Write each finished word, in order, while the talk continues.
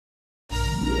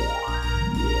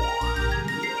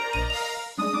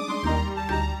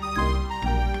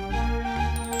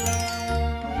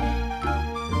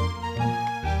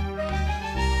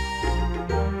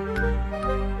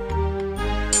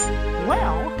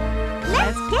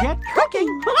get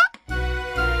cooking.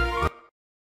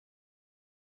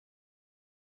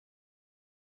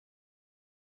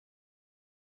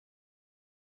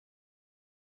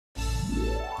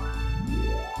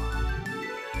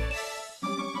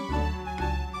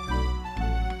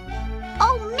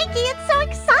 Oh, Mickey, it's so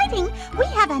exciting! We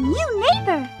have a new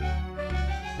neighbor!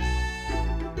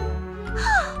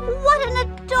 What an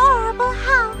adorable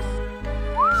house!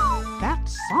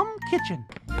 That's some kitchen.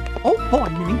 Oh boy,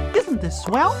 Minnie, isn't this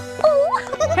swell?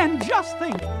 Oh! And just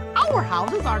think, our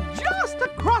houses are just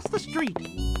across the street.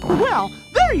 Well,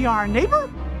 there you are, neighbor.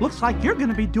 Looks like you're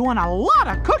gonna be doing a lot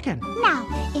of cooking. Now,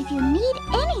 if you need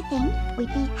anything,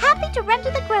 we'd be happy to run to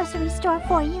the grocery store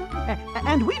for you.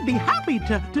 And we'd be happy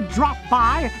to drop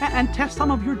by and test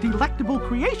some of your delectable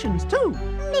creations, too.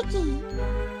 Mickey!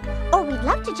 Or we'd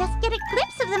love to just get a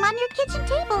glimpse of them on your kitchen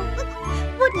table.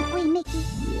 Wouldn't we, Mickey?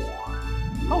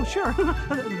 Oh, sure.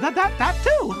 that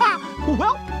too.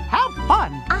 Well, have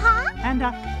fun. Uh-huh. And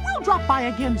we'll drop by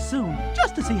again soon,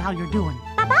 just to see how you're doing.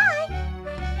 Bye-bye.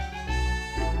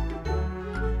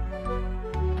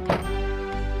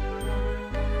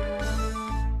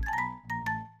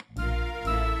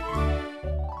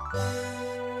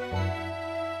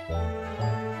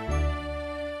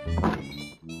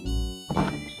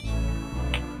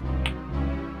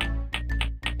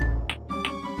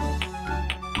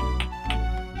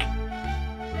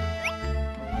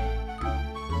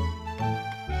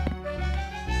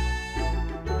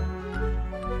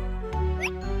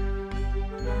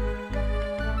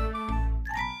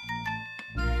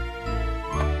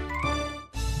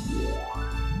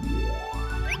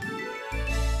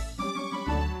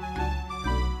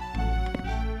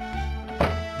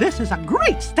 This is a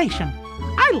great station.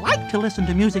 I like to listen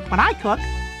to music when I cook.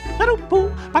 Ba-doo-boo,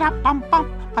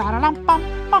 ba-da-bum-bum,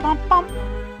 ba-da-dum-bum, ba-bum-bum.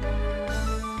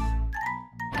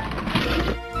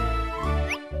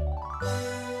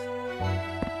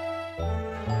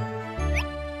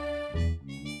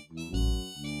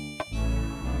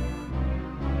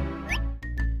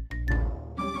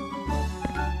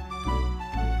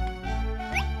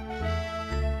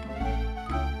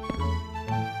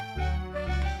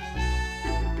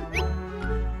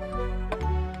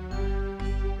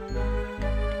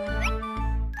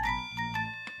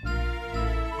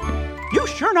 You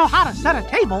sure know how to set a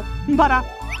table, but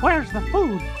where's the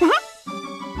food?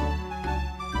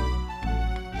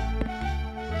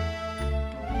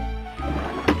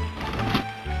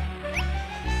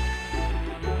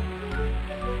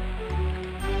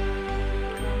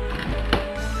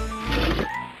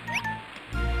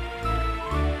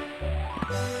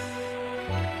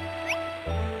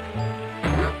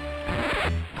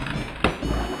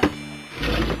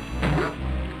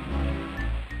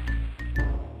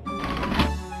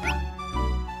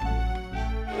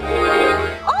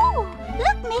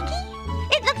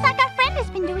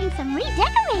 Some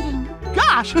redecorating.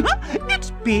 Gosh,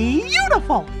 it's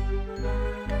beautiful.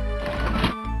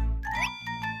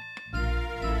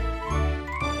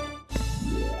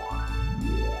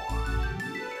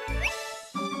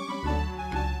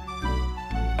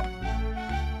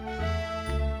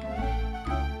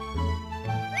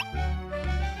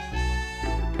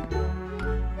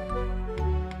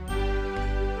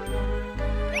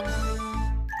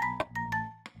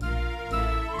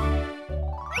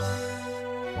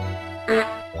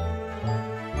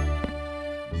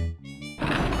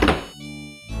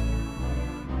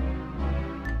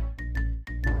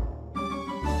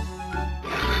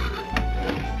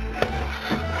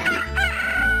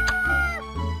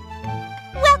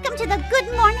 To the Good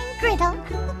Morning Griddle,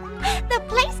 the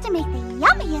place to make the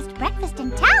yummiest breakfast in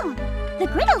town. The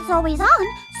griddle's always on,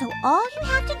 so all you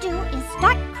have to do is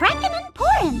start cracking and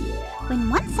pouring. When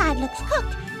one side looks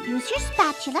cooked, use your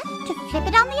spatula to flip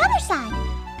it on the other side.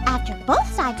 After both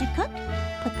sides are cooked,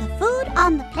 put the food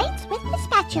on the plates with the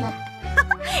spatula.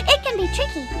 It can be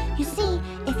tricky. You see,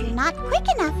 if you're not quick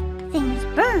enough, things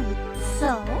burn.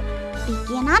 So,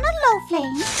 begin on a low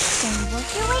flame, then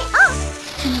work your way up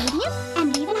to medium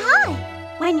and even high.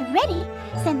 When you're ready,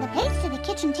 send the plates to the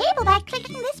kitchen table by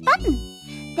clicking this button.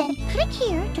 Then click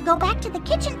here to go back to the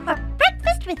kitchen for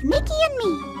breakfast with Mickey and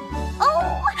me.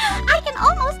 Oh, I can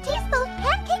almost taste those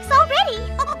pancakes already.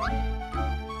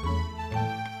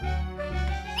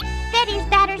 Betty's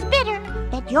batter's bitter.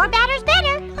 Bet your batter's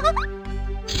better.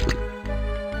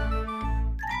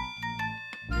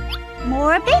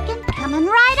 More bacon coming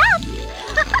right up.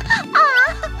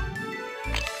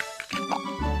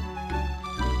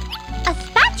 A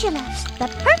spatula, the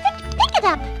perfect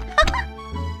pick-it-up.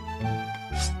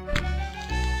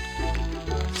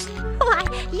 Why,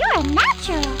 you're a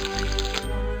natural.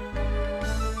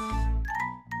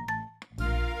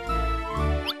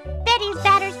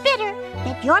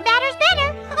 but your batter's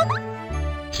better.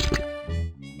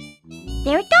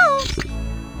 There it goes.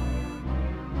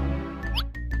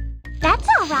 That's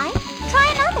all right.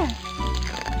 Try another.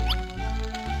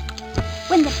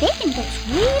 When the bacon gets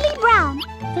really brown,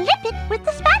 flip it with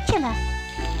the spatula.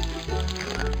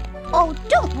 Oh,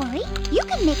 don't worry. You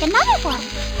can make another one.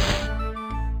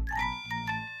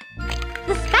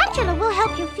 The spatula will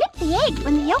help you flip the egg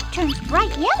when the yolk turns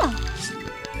bright yellow.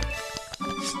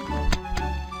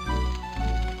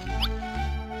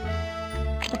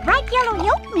 The bright yellow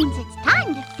yolk means it's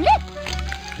time to flip.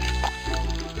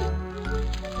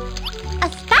 A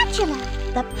spatula,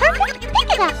 the perfect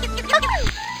pick-it-up.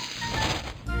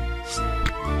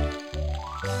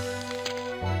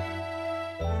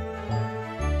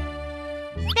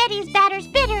 Betty's batter's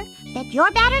bitter, bet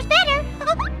your batter's better.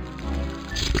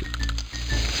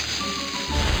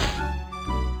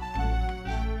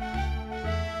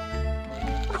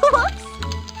 Whoops!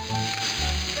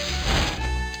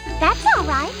 That's all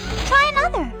right. Try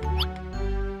another.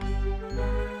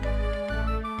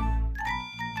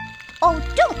 Oh,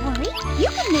 don't worry. You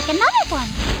can make another one.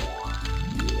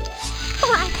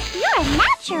 Why, you're a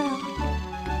natural.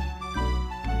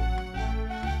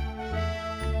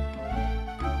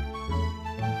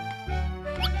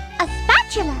 A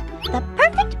spatula, the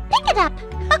perfect pick-it-up.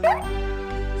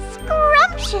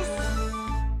 Scrumptious.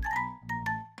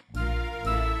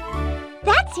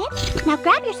 That's it. Now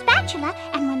grab your spatula,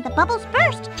 and when the bubbles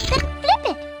burst, then flip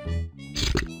it.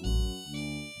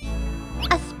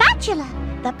 A spatula,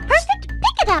 the perfect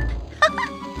pick-it-up.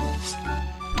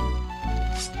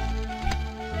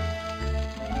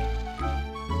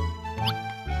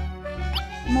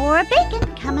 More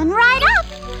bacon coming right up.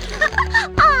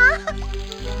 Ah.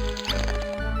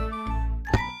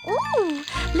 Ooh,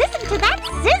 listen to that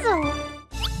sizzle.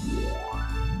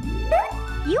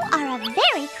 You are a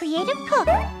very creative cook.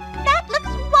 That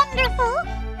looks wonderful.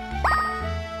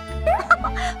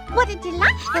 What a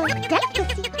delightful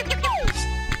delicacy.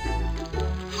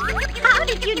 How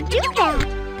did you do that?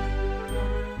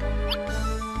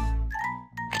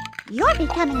 You're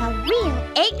becoming a real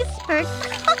egg-spert,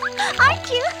 aren't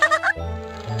you?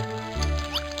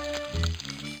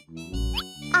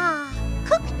 Ah,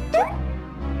 cooked.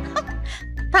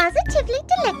 Positively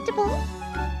delectable.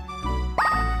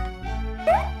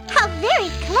 How very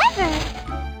clever!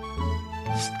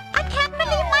 I can't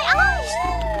believe my eyes!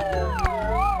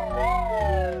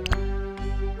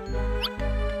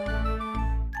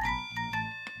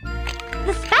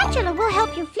 The spatula will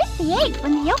help you flip the egg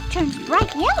when the yolk turns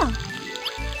bright yellow.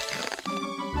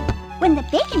 When the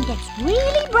bacon gets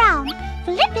really brown,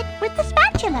 flip it with the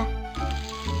spatula.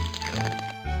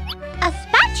 A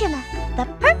spatula, the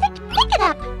perfect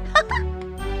pick-it-up!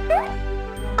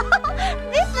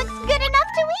 This looks good enough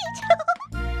to eat!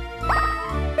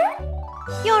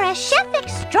 You're a chef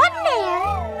extraordinaire!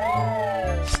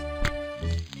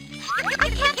 I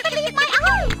can't believe my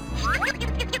eyes!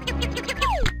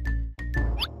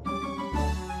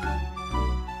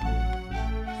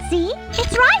 See?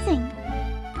 It's rising!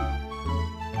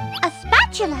 A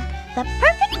spatula, the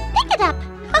perfect pick-it-up!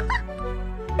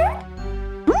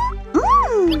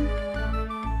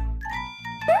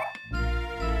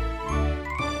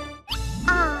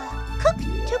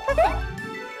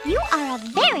 You are a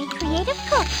very creative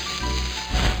cook.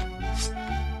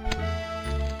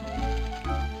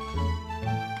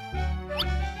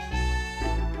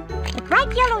 The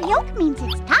bright yellow yolk means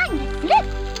it's time to flip.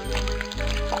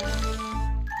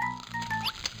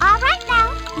 All right now,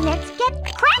 let's get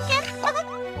cracking.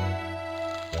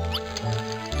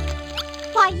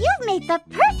 Why, you've made the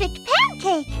perfect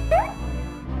pancake.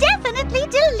 Definitely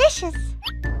delicious.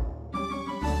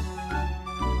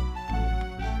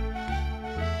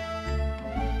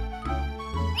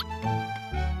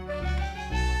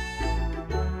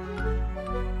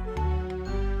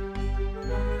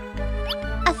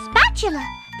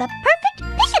 The perfect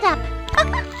pick-it-up.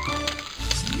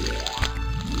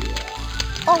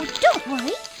 Oh, don't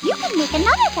worry. You can make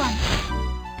another one.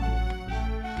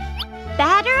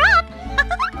 Batter up.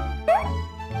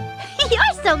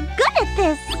 You're so good at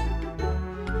this.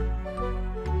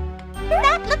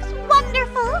 That looks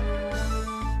wonderful.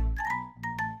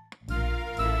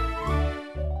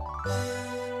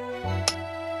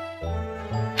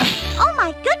 Oh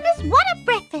my goodness, what a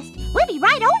breakfast. We'll be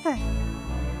right over.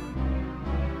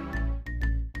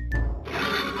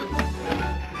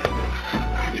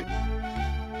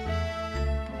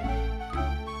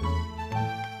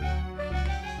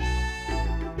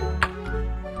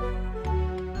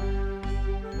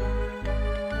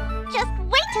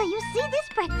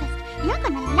 Breakfast. You're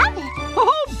gonna love it.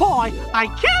 Oh boy, I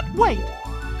can't wait.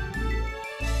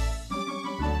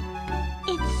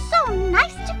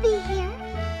 be here.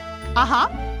 Uh-huh.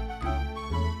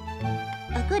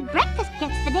 A good breakfast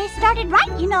gets the day started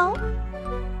right, you know.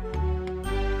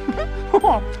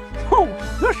 Oh,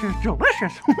 this is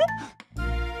delicious.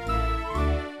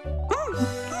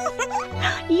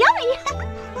 Yummy!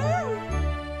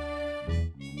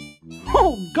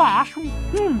 Oh, gosh.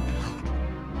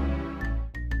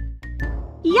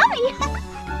 Yummy!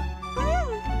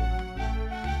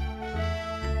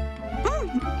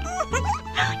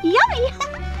 Yummy!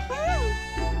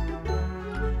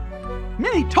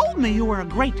 Minnie told me you were a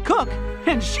great cook,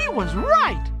 and she was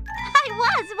right. I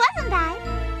was, wasn't I?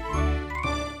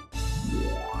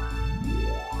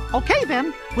 Okay,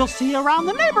 then. We'll see you around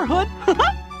the neighborhood.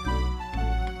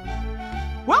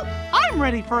 Well, I'm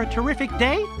ready for a terrific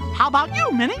day. How about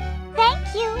you, Minnie?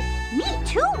 Thank you. Me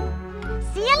too.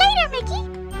 See you later, Mickey.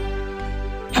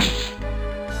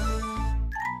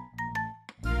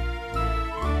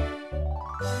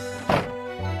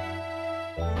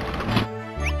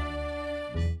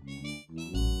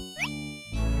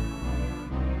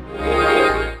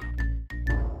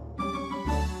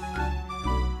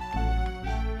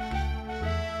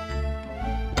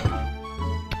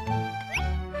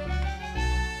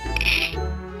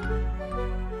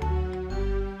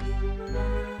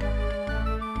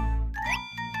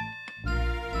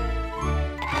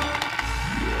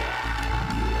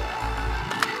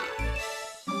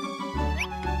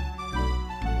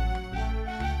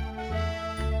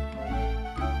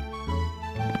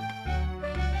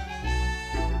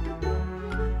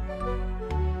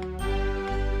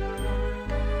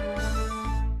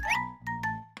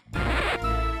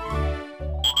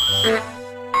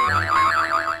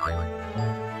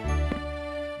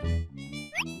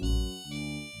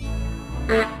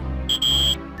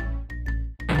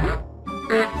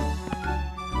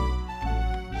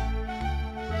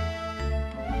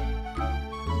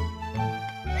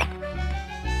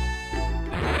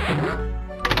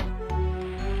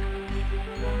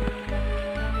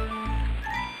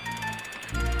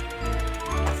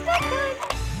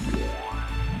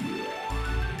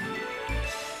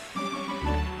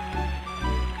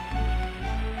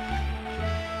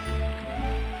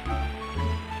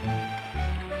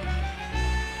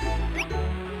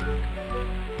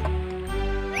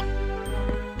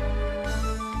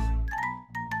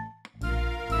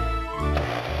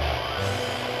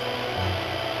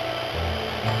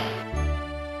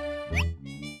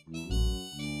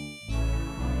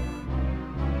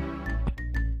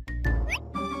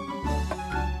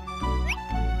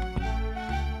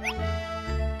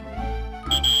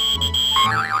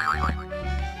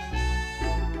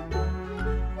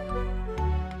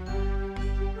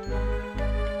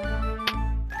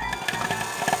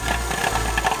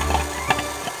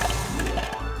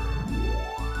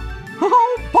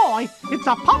 Oh, boy, it's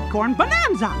a popcorn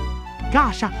bonanza.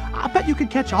 Gosh, I bet you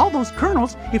could catch all those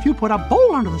kernels if you put a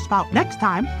bowl under the spout next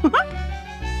time.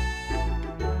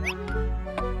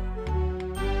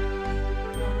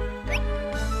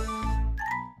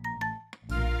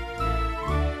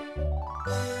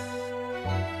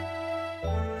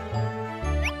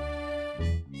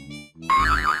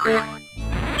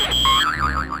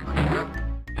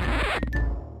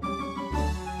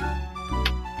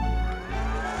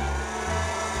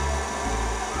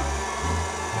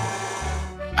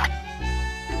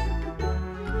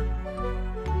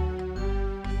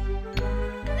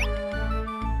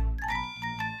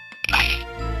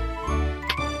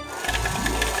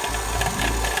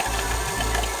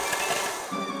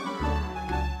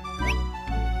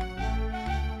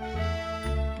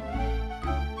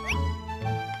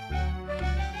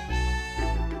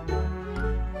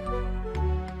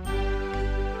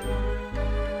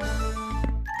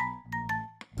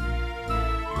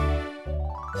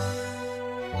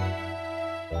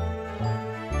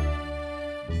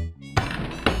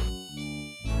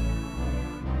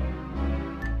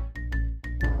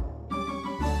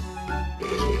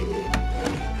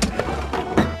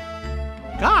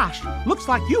 Gosh, looks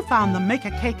like you found the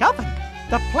Make-A-Cake oven,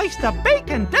 the place to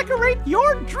bake and decorate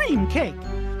your dream cake.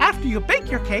 After you bake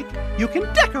your cake, you can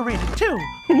decorate it too.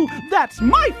 That's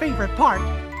my favorite part.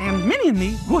 And Minnie and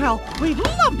me, well, we'd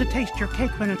love to taste your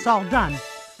cake when it's all done.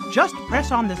 Just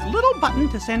press on this little button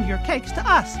to send your cakes to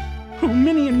us.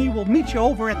 Minnie and me will meet you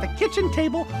over at the kitchen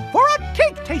table for a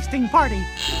cake tasting party.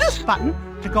 This button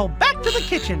to go back to the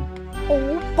kitchen.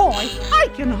 Oh boy, I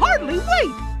can hardly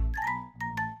wait.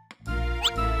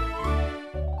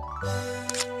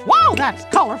 Wow, that's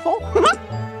colorful!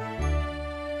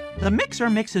 The mixer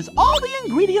mixes all the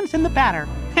ingredients in the batter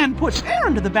and puts air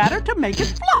into the batter to make it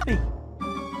fluffy.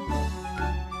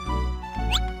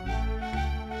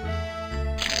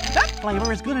 That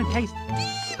flavor is gonna taste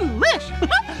delish.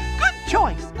 Good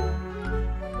choice.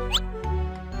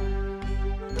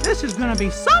 This is gonna be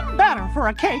some better for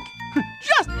a cake.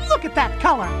 Just look at that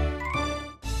color.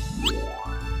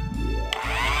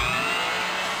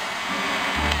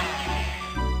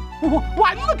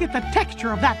 Why, look at the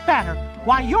texture of that batter.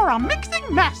 Why, you're a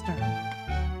mixing master.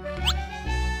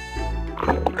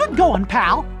 Good going,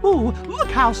 pal. Ooh, look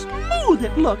how smooth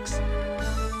it looks.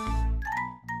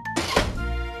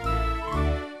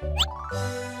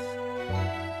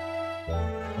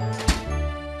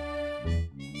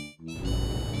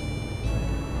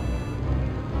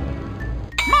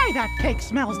 My, that cake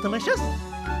smells delicious.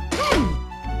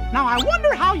 Now I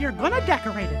wonder how you're gonna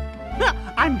decorate it.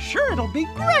 I'm sure it'll be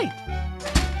great.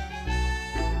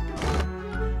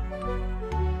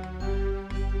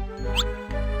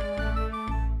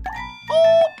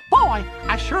 Oh boy,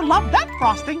 I sure love that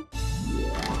frosting.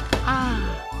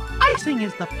 Icing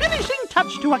is the finishing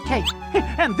touch to a cake,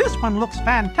 and this one looks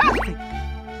fantastic.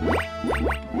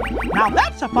 Now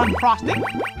that's a fun frosting.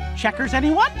 Checkers,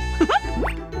 anyone?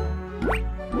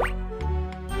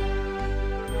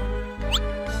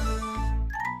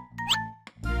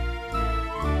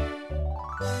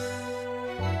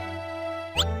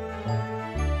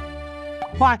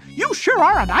 Why, you sure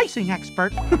are an icing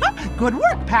expert. Good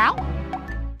work, pal.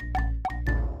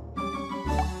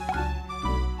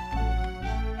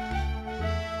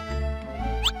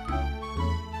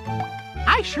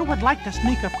 I sure would like to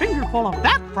sneak a fingerful of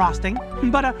that frosting,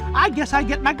 but I guess I'd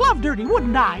get my glove dirty,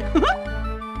 wouldn't I?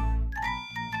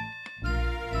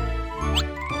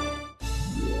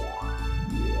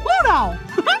 Pluto!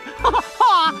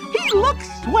 He looks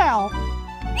swell.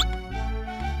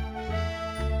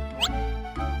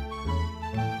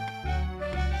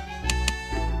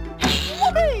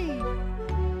 Whoopee!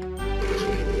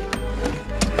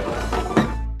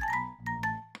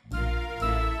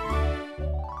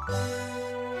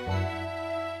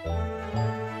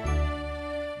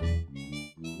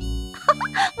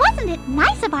 Wasn't it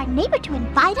nice of our neighbor to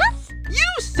invite us? You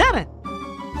said it!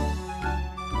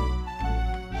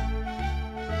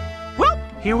 Well,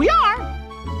 here we are.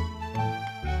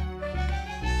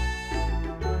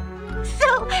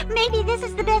 So, maybe this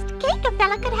is the best cake a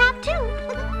fella could have, too.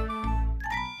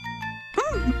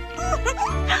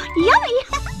 Yummy!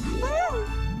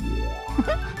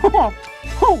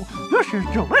 Oh, this is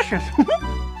delicious.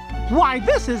 Why,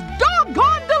 this is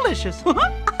doggone delicious. See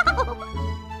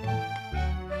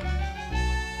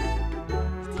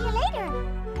you later.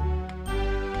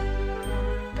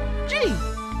 Gee,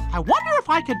 I wonder if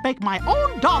I could bake my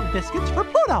own dog biscuits for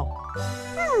Pluto.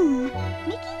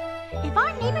 Mickey, if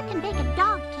our neighbor can bake a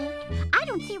dog cake, I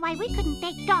don't see why we couldn't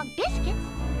bake dog biscuits.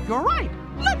 You're right.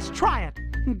 Let's try it.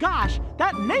 Gosh,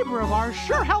 that neighbor of ours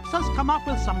sure helps us come up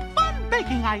with some fun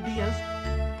baking ideas.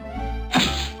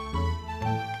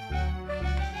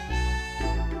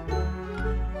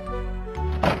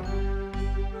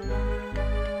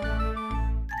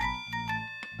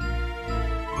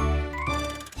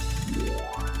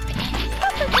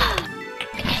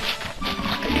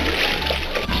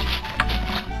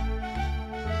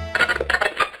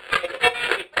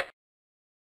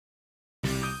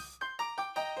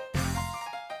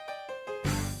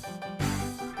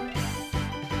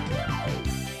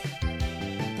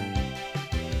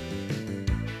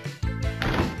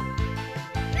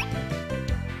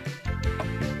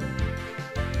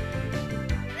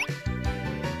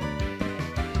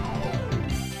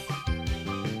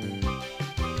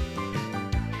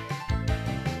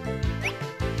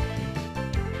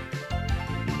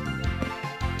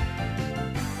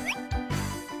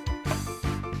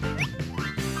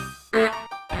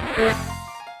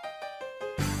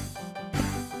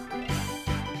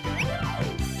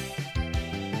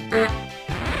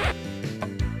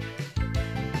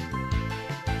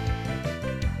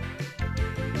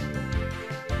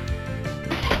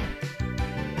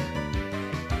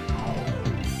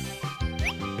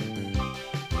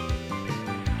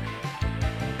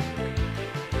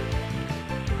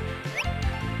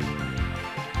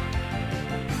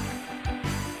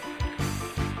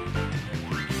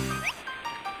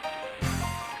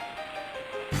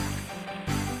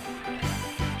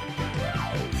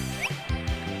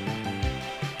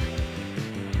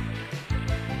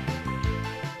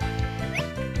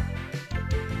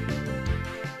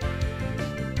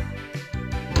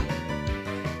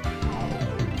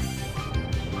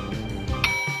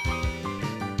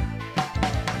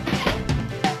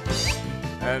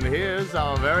 And here's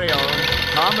our very own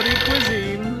comedy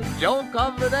cuisine joke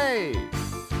of the day.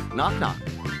 Knock, knock.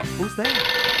 Who's there?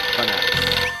 Banana.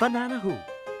 Banana who?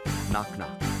 Knock,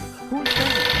 knock. Who's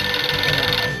there?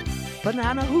 Banana.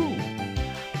 Banana who?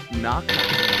 Knock, knock.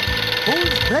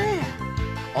 Who's there?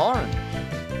 Orange.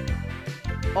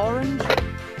 Orange?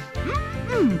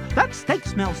 That steak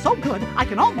smells so good, I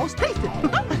can almost taste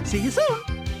it. See you soon.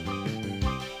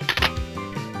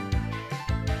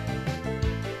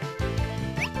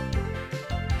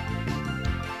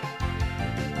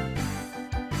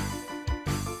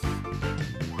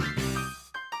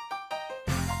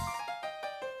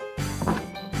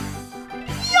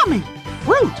 Yummy!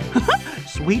 Fruit!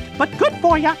 Sweet but good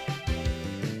for ya.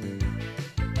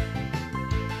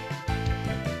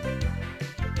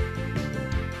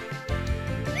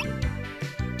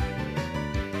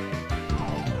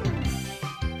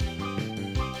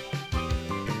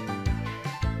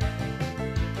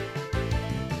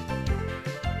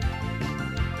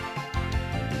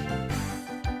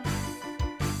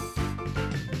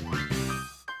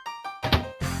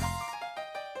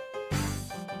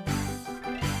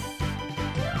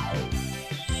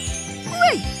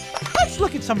 Great! Let's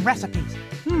look at some recipes.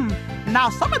 Now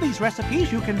some of these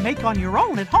recipes you can make on your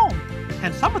own at home,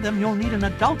 and some of them you'll need an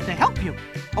adult to help you.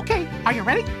 Okay, are you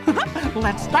ready?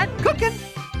 Let's start cooking.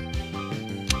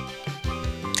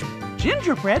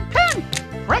 Gingerbread pen,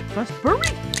 breakfast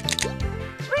burrito.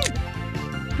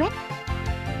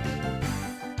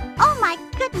 Oh my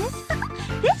goodness!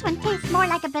 This one tastes more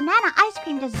like a banana ice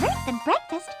cream dessert than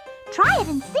breakfast. Try it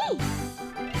and see.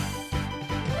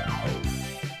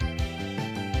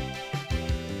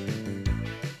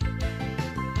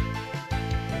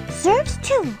 Serves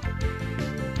two.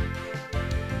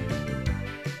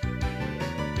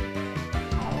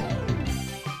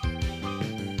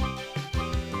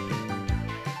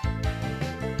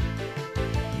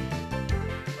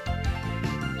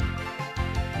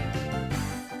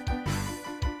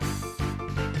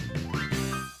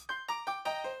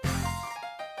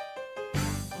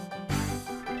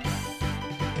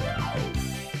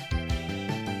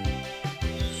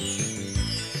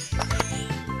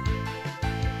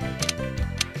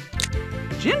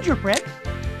 Gingerbread.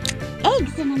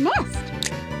 Eggs in a nest.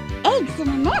 Eggs in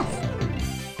a nest.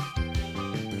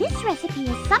 This recipe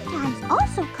is sometimes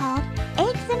also called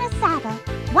eggs in a saddle,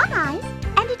 one eyes,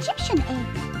 and Egyptian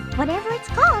eggs. Whatever it's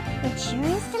called, it sure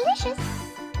is delicious.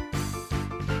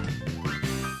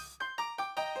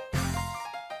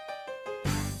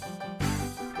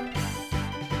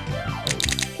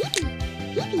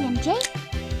 Phoebe and Jake.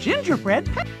 Gingerbread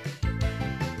pen.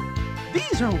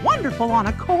 These are wonderful on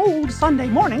a cold Sunday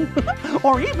morning,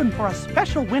 or even for a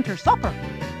special winter supper.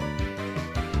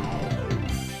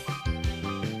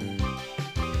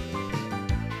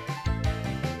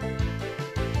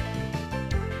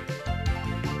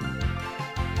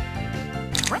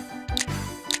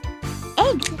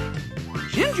 Eggs.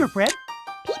 Gingerbread.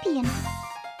 Pepian.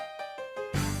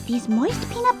 These moist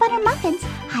peanut butter muffins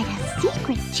hide a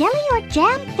secret jelly or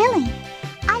jam filling.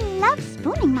 I love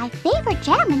spooning my favorite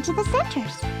jam into the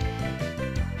centers.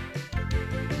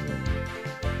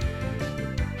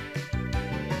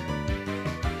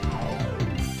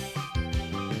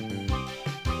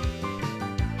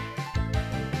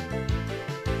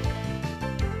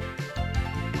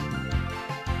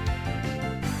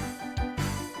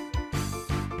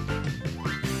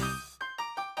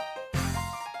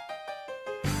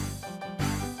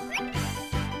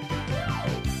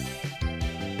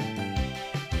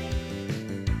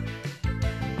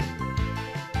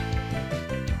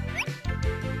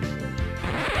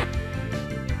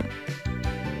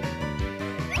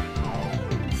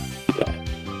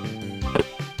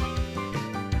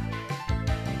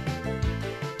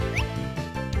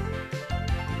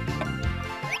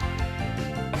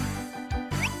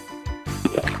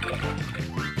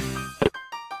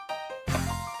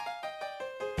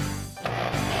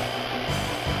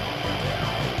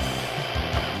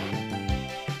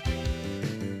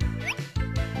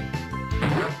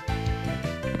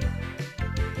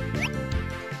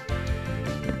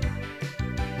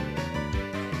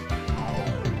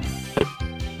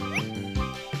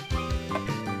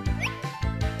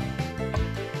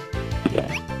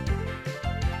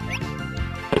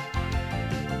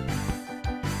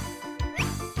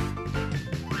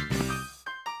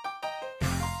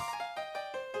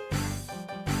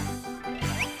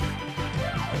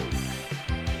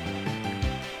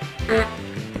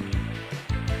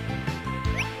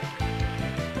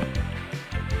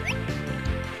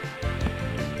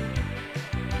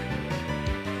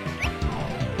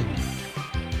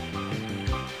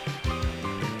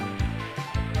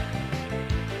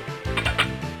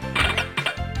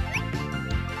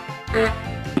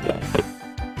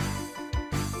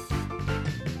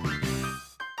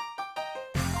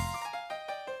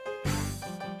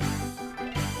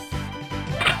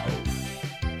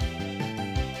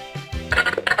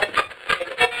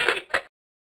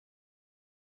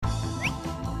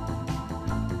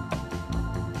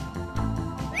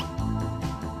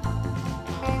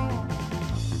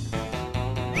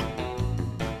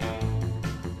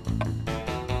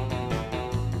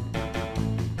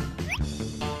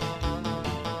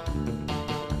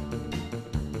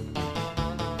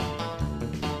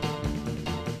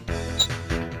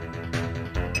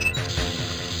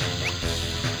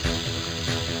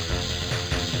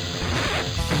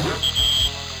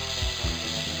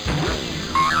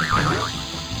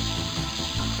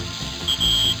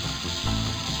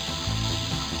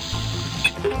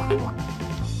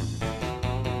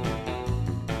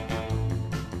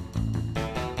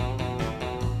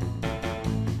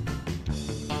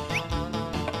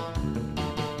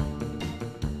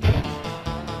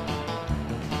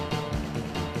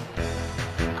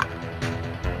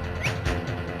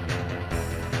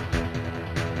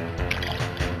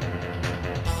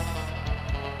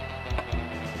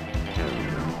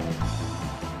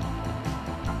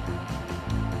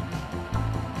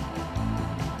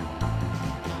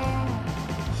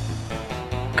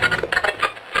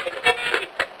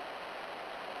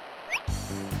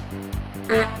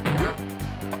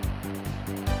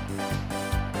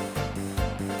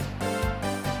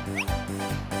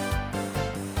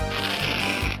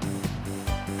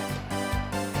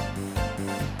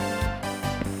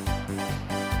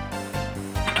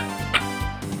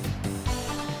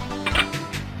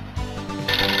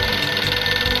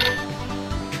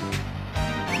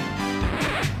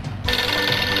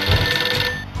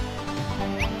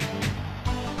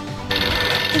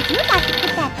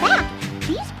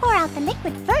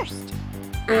 liquid first.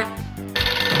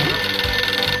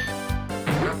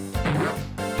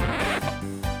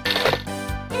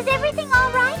 Is everything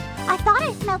all right? I thought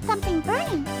I smelled something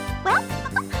burning. Well,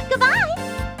 goodbye.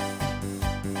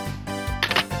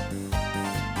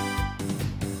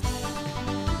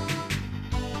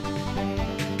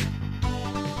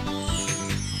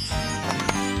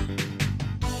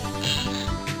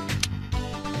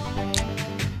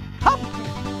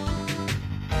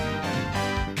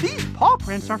 These paw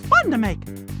prints are fun to make,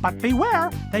 but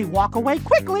beware, they walk away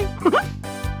quickly.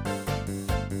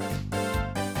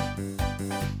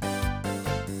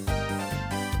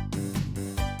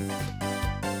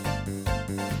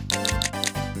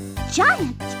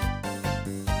 Giant!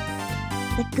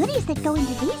 The goodies that go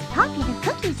into these popular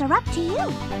cookies are up to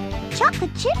you.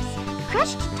 Chocolate chips,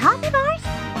 crushed toffee bars,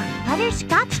 or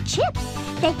butterscotch chips.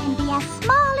 They can be as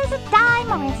small as a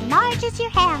dime or as large as your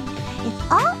hand. It's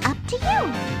all up to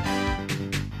you.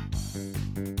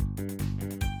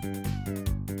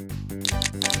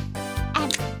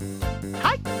 And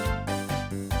Hi!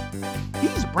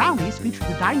 These brownies feature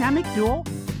the dynamic duo.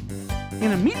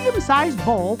 In a medium-sized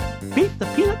bowl, beat the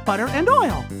peanut butter and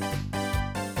oil.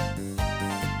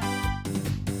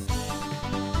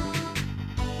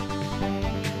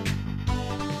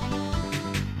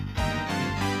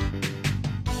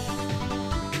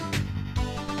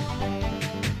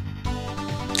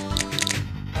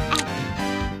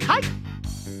 Hi!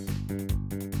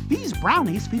 These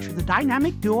brownies feature the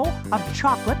dynamic duo of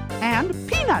chocolate and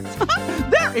peanuts.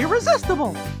 They're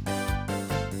irresistible.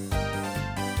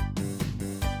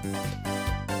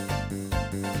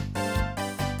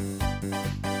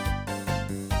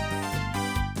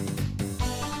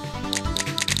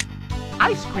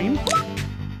 Ice cream.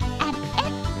 and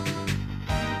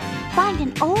find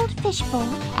an old fish bowl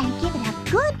and give it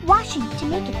a good washing to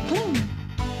make it clean.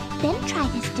 Then try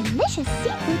this delicious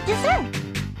seafood dessert.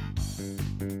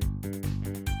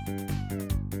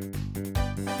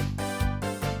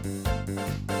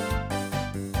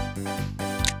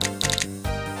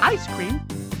 Ice cream.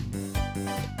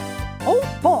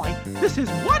 Oh boy, this is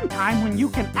one time when you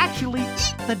can actually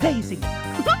eat the daisy.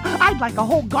 I'd like a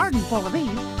whole garden full of these.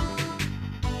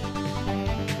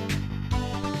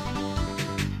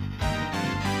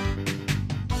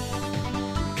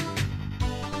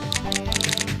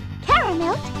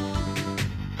 Caramel.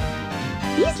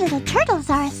 These little turtles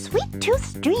are a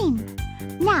sweet-toothed dream.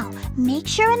 Now, make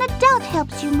sure an adult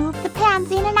helps you move the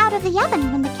pans in and out of the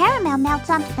oven when the caramel melts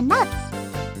onto the nuts.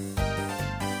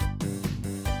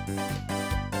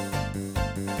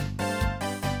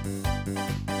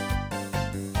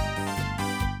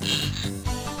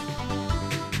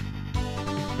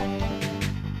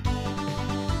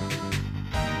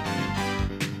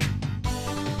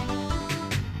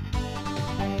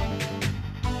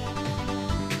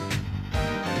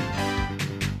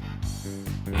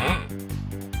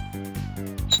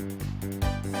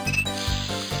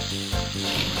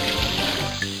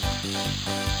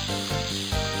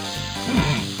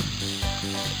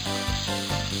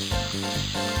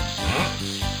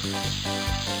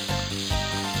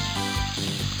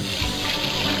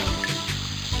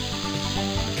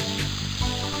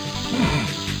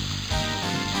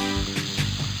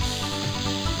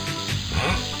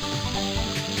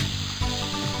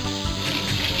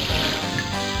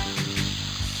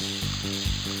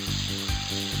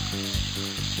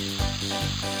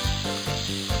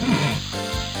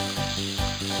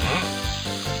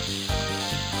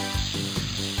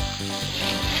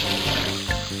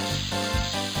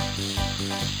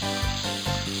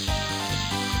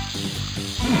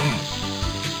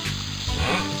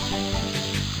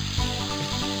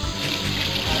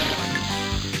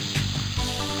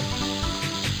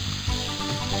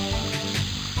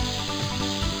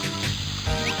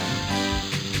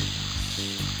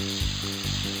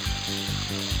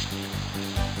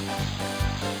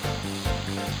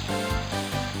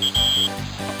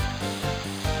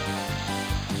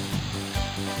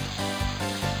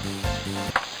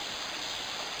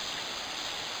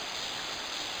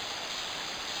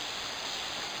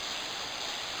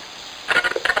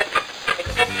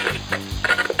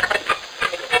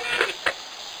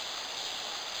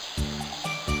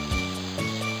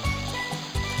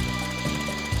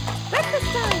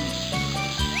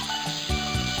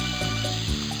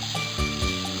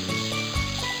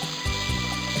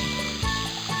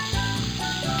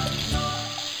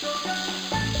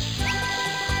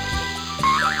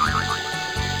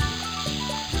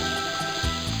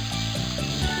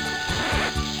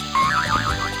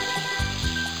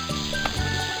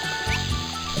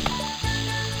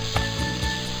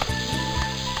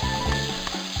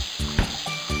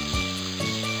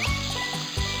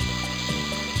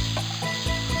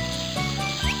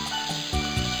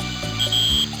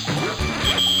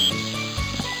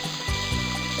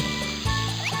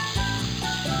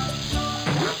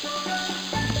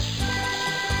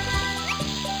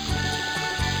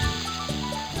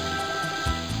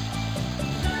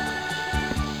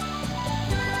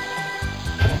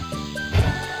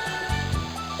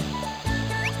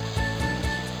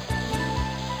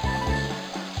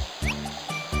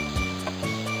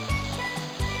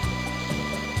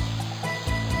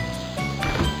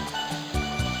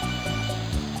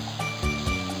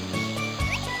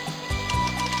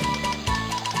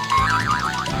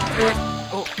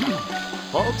 Oh.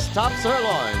 Folks, top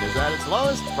sirloin is at its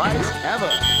lowest price ever.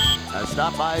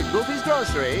 Stop by Goofy's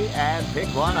Grocery and pick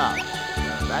one up.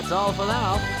 That's all for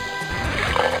now.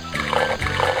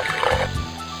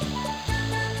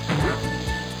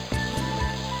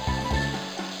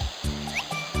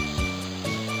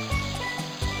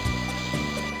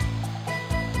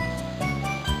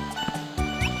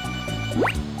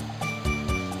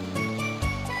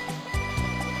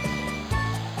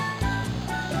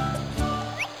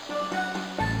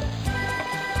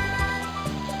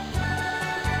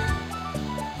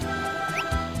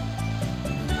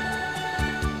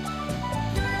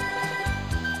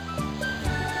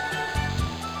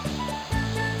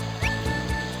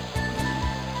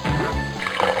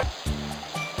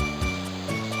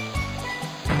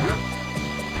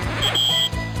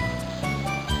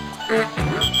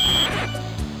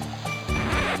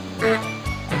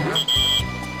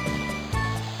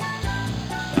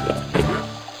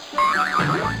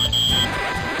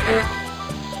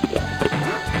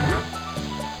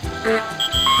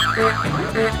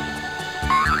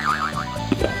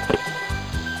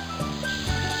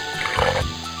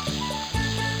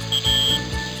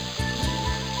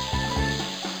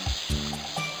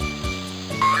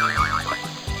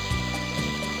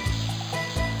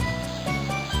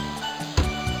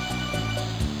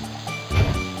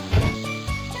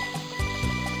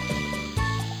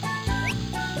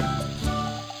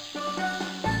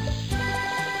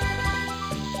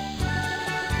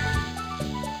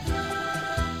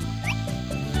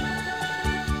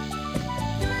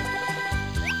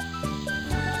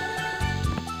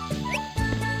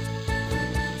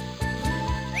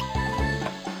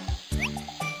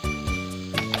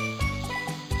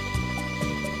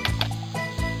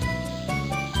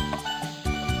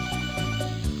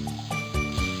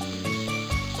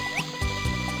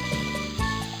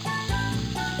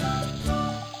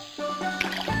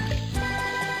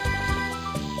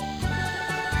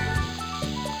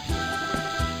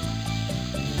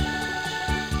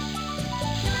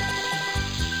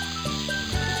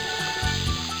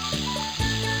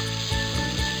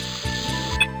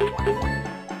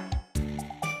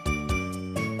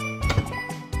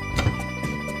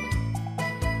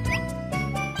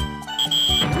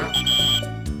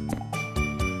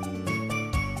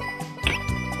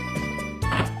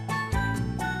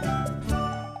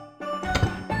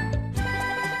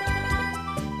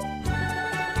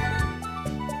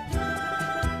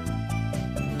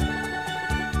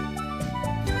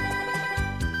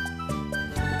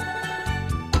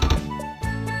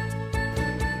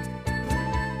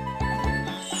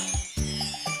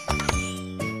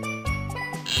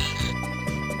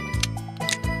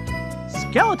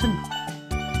 Skeleton.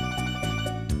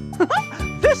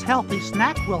 This healthy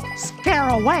snack will scare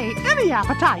away any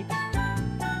appetite.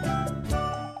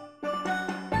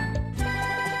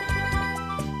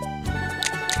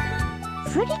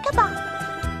 Fruity kebab.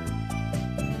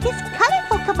 This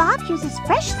colorful kebab uses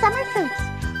fresh summer fruits.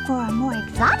 For a more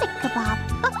exotic kebab,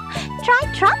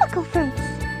 try tropical fruits.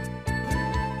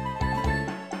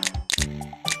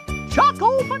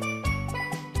 Choco.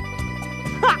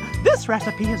 This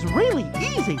recipe is really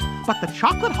easy, but the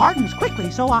chocolate hardens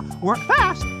quickly, so work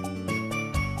fast.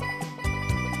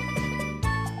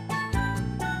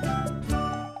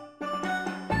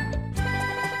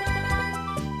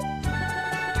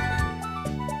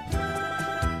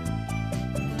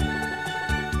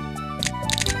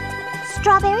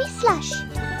 Strawberry slush.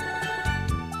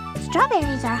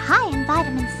 Strawberries are high in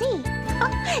vitamin C,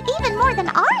 even more than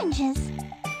oranges.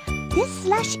 This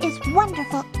slush is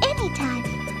wonderful anytime,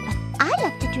 but I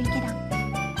love to drink it on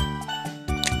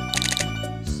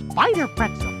Spider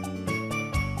pretzel.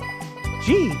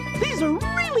 Gee, these are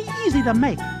really easy to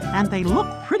make, and they look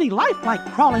pretty lifelike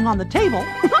crawling on the table.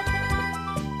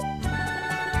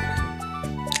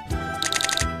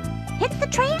 Hit the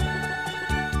tray.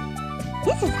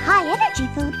 This is high-energy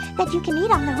food that you can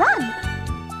eat on the run.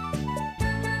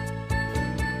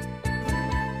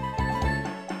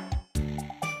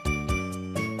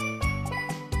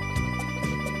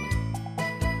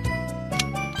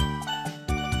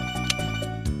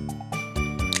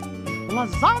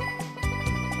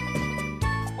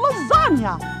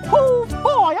 Lasagna! Oh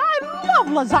boy, I love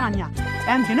lasagna!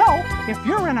 And you know, if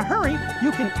you're in a hurry,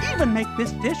 you can even make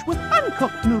this dish with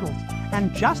uncooked noodles.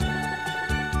 And just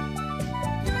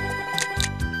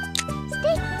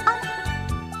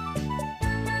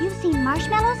You've seen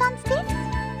marshmallows on sticks?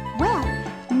 Well,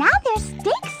 now there's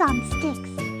steaks on sticks,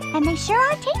 and they sure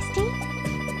are tasty.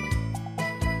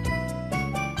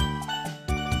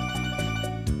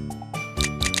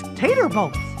 tater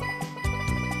boats.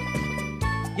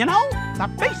 You know, a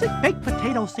basic baked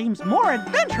potato seems more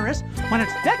adventurous when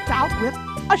it's decked out with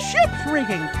a ship's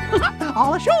rigging.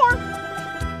 All ashore.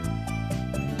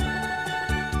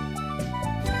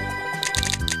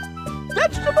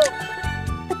 Vegetable.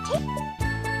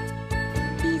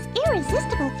 These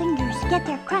irresistible fingers get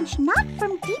their crunch not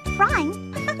from deep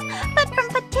frying, but from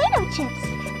potato chips.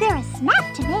 They're a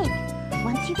snack to make.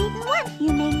 Once you've eaten one,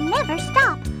 you may never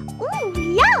stop. Ooh,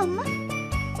 yum!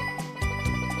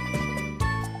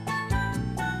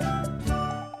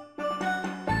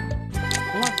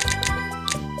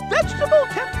 Vegetable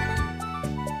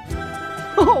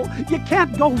Oh, you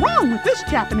can't go wrong with this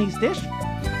Japanese dish.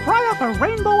 Fry up a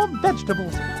rainbow of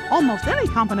vegetables. Almost any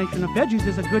combination of veggies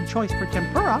is a good choice for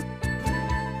tempura.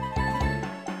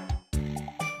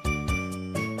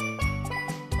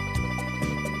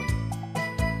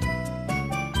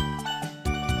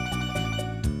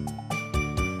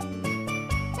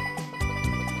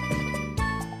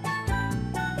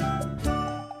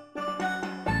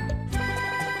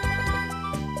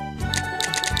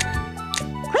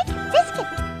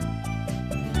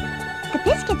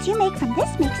 Biscuits you make from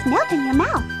this makes melt in your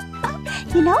mouth.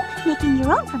 You know, making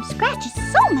your own from scratch is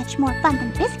so much more fun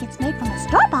than biscuits made from a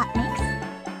store-bought mix.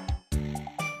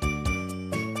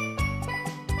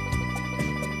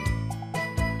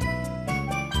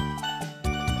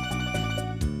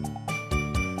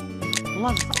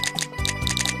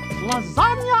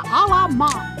 Lasagna a la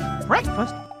mom.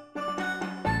 Breakfast?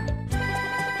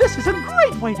 This is a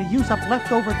great way to use up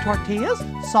leftover tortillas,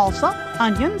 salsa,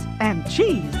 onions, and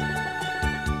cheese.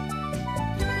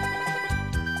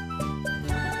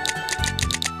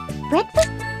 Breakfast?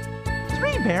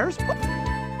 3 bears?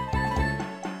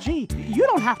 Gee, you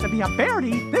don't have to be a bear to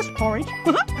eat this porridge.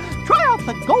 Try out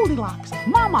the Goldilocks,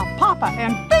 Mama, Papa,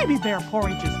 and Baby Bear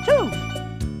porridges, too.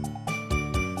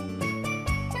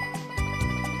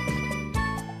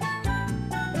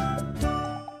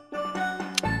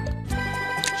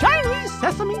 Chinese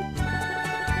sesame.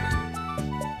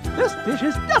 This dish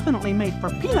is definitely made for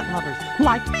peanut lovers,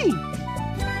 like me.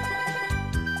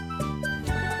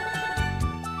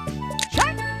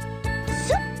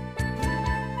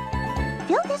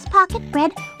 Fill this pocket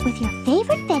bread with your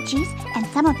favorite veggies and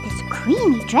some of this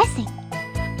creamy dressing.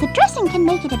 The dressing can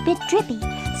make it a bit drippy,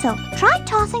 so try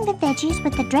tossing the veggies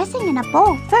with the dressing in a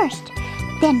bowl first.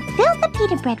 Then fill the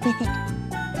pita bread with it.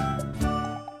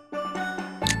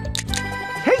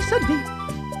 Quesadilla.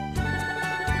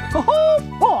 Oh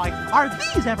boy, are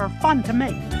these ever fun to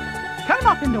make. Cut them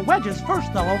up into wedges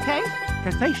first though, okay?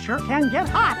 Because they sure can get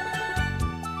hot.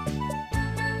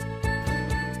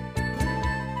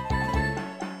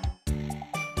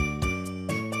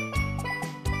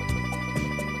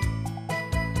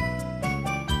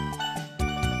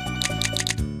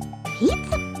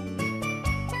 Pizza?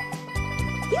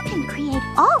 You can create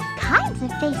all kinds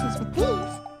of faces with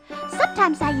these.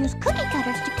 Sometimes I use cookie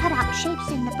cutters to cut out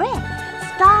shapes in the bread.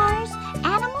 Stars,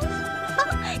 animals,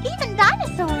 even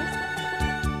dinosaurs.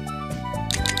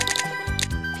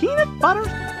 Peanut butter.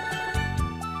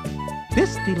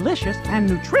 This delicious and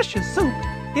nutritious soup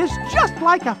is just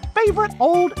like a favorite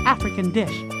old African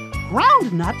dish,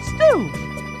 groundnut stew.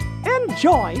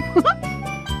 Enjoy!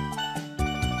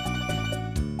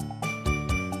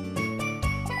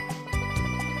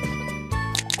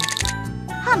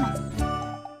 Hummus.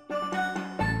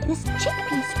 This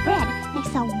chickpea spread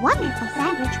makes a wonderful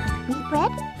sandwich with wheat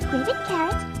bread, grated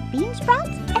carrots, bean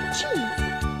sprouts, and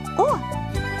cheese. Or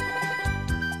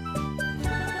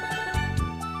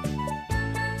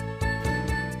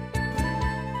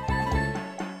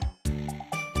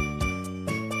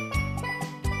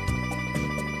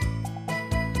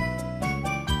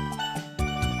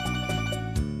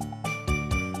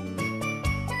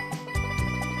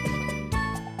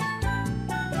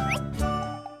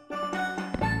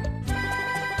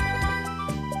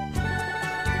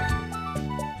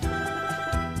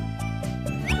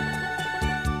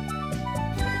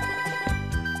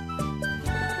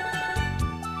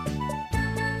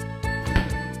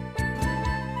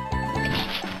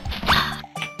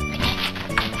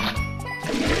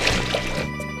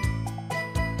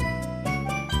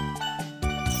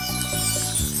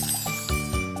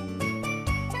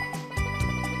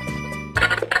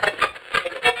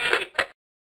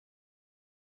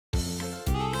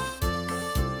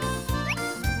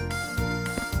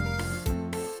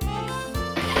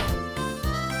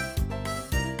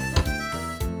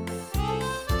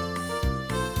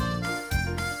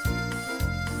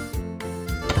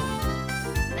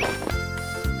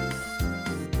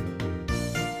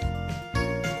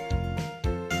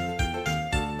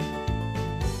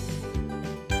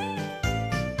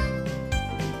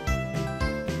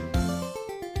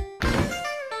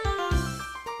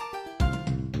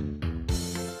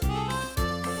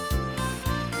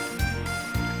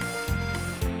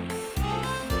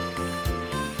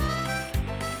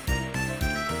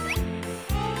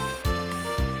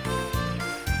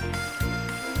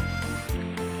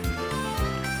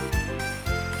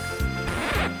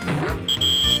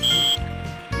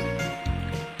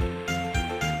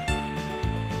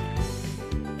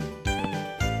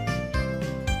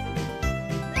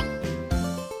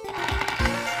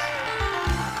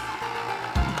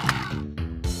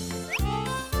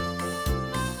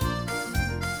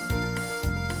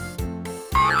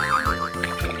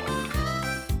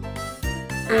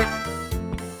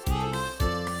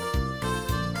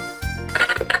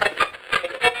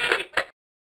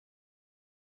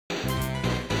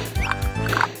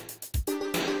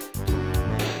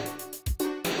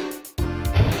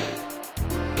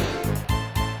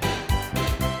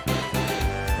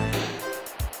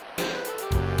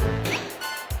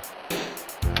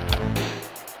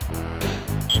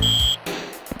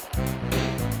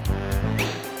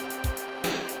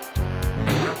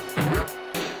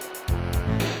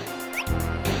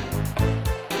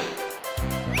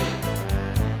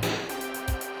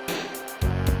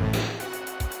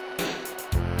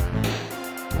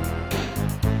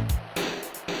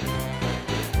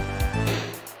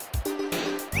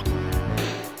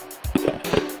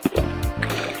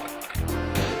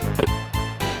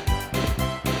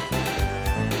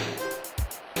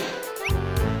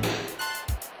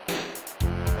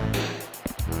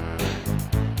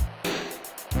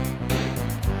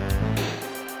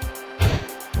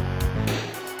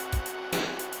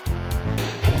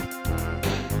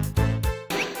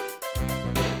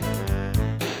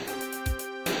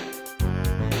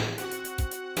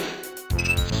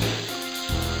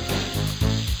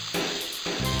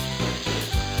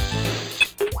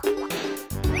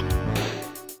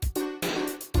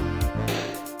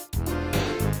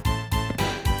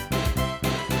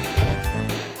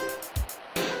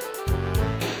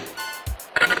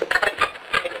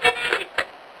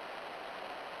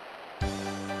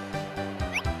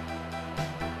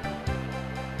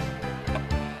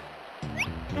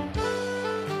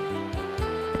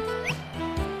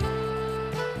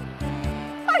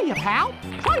Hiya, pal.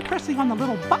 Try pressing on the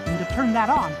little button to turn that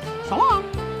on. So long.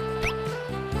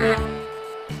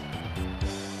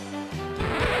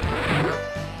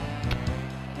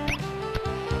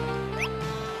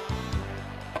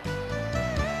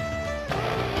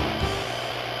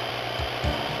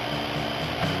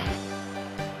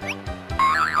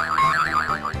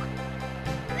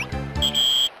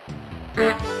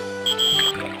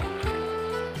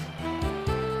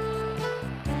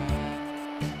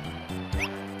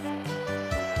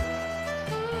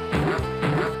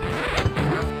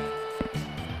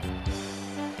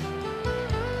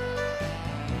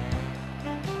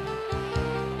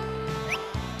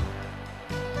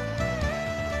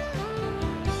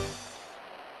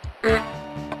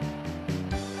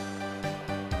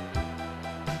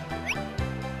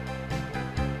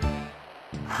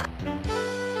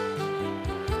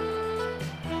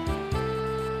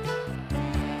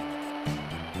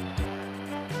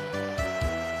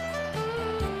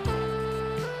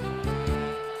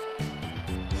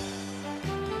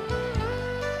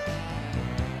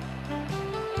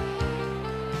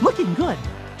 Looking good.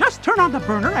 Just turn on the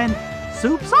burner and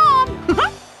soup's on.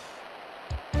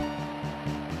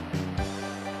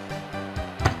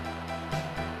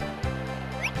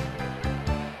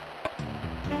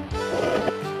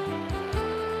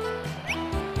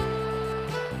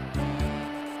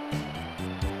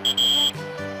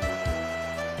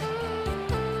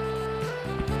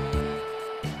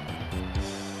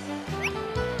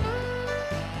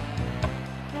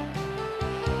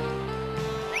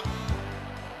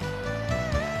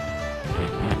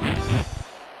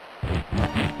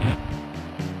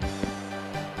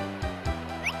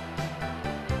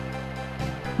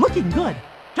 Looking good.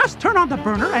 Just turn on the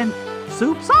burner and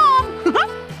soup's on.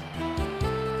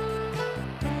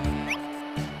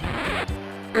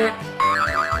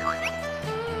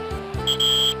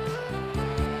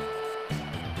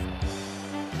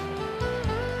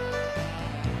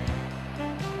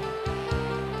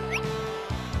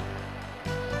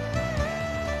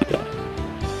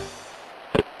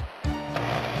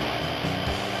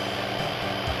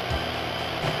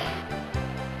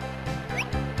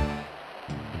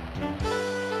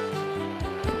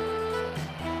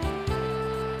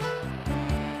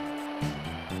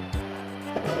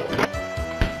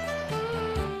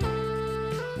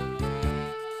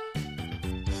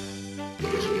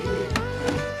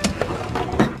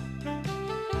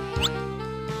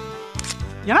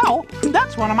 You know,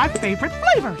 that's one of my favorite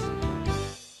flavors.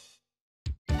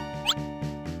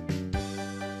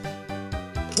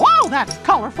 Wow, that's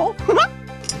colorful.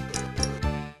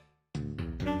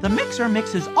 The mixer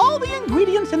mixes all the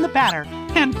ingredients in the batter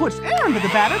and puts air into the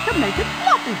batter to make it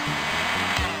fluffy.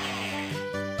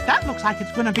 That looks like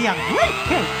it's going to be a great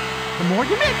cake. The more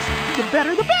you mix, the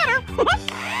better the batter.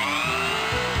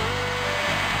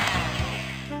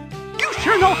 You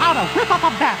sure know how to whip up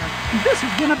a batter. This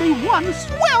is going to be one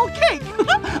swell cake.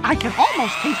 I can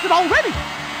almost taste it already.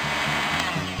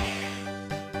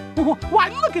 Why,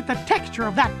 look at the texture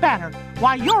of that batter.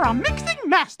 Why, you're a mixing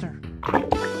master.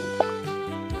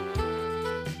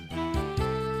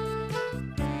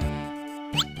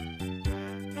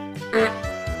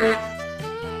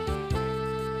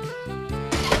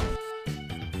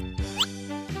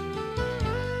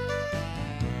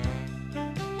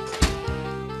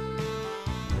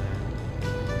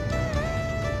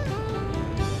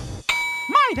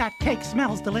 that cake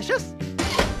smells delicious.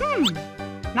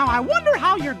 Now I wonder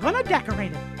how you're gonna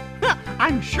decorate it.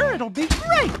 I'm sure it'll be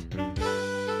great.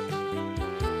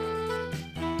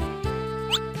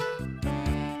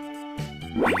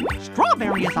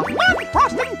 Strawberry is a fun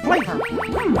frosting flavor.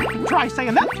 Try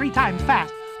saying that 3 times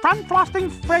fast. Fun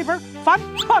frosting flavor, fun.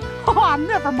 Oh,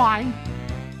 never mind.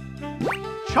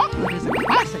 Chocolate is a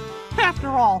classic. After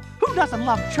all, who doesn't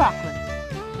love chocolate?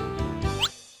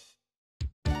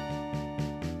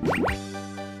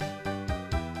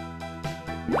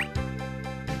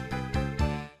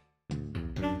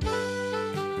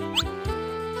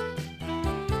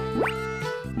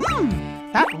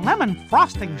 That lemon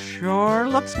frosting sure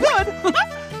looks good.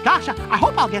 Gosh, I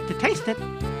hope I'll get to taste it.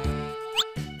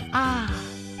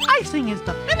 Icing is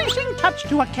the finishing touch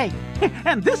to a cake,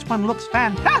 and this one looks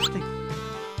fantastic.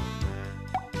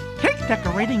 Cake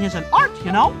decorating is an art,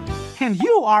 you know, and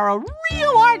you are a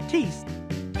real artiste.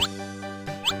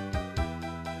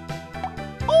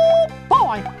 Oh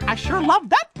boy, I sure love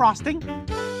that frosting.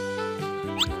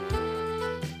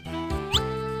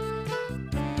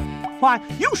 Why,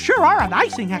 you sure are an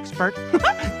icing expert.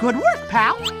 Good work,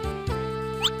 pal.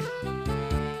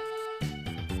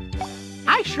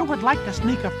 I sure would like to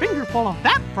sneak a fingerful of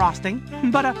that frosting,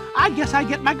 but I guess I'd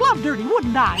get my glove dirty,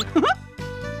 wouldn't I?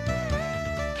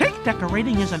 Cake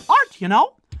decorating is an art, you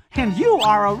know, and you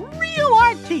are a real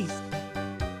artiste.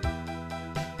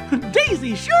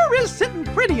 Daisy sure is sitting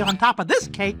pretty on top of this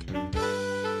cake.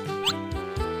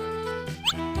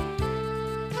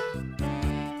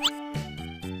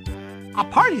 A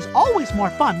party's always more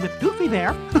fun with Goofy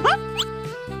there.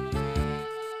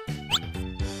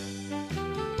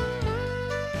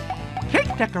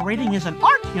 Cake decorating is an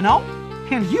art, you know,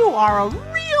 and you are a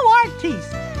real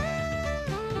artiste.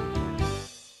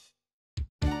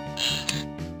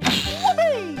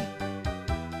 Whoopee!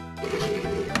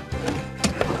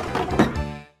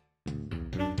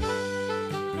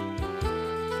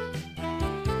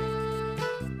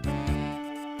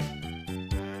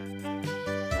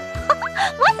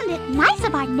 Wasn't it nice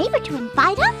of our neighbor to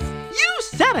invite us? You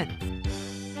said it!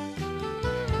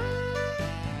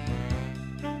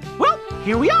 Well,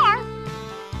 here we are.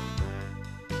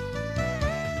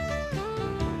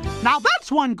 Now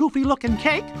that's one goofy-looking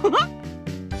cake.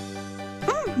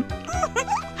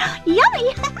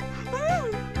 Yummy!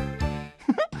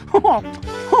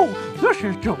 Oh, this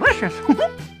is delicious.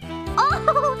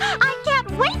 Oh, I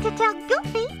can't wait to tell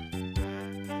Goofy.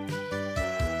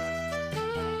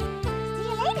 See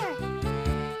you later.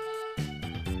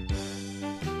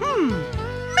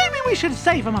 Maybe we should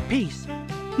save him a piece.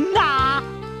 Nah.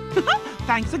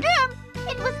 Thanks again.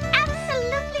 It was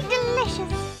absolutely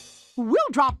delicious.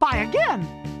 We'll drop by again.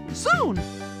 Soon.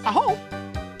 I hope.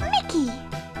 Mickey.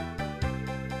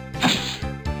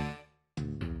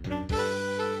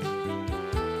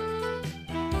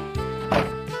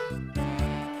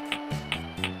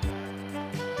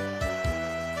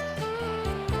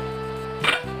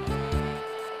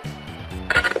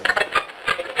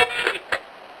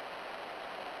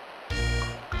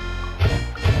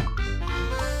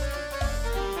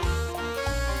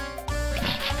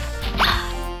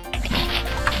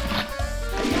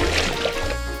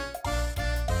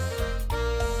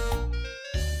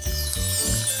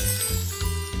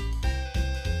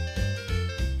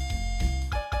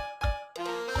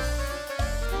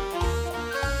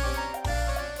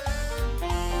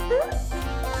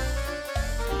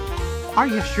 Are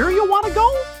you sure you want to go?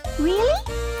 Really?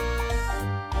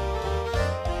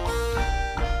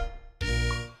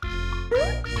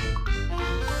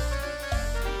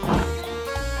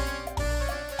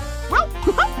 Well,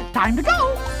 time to go.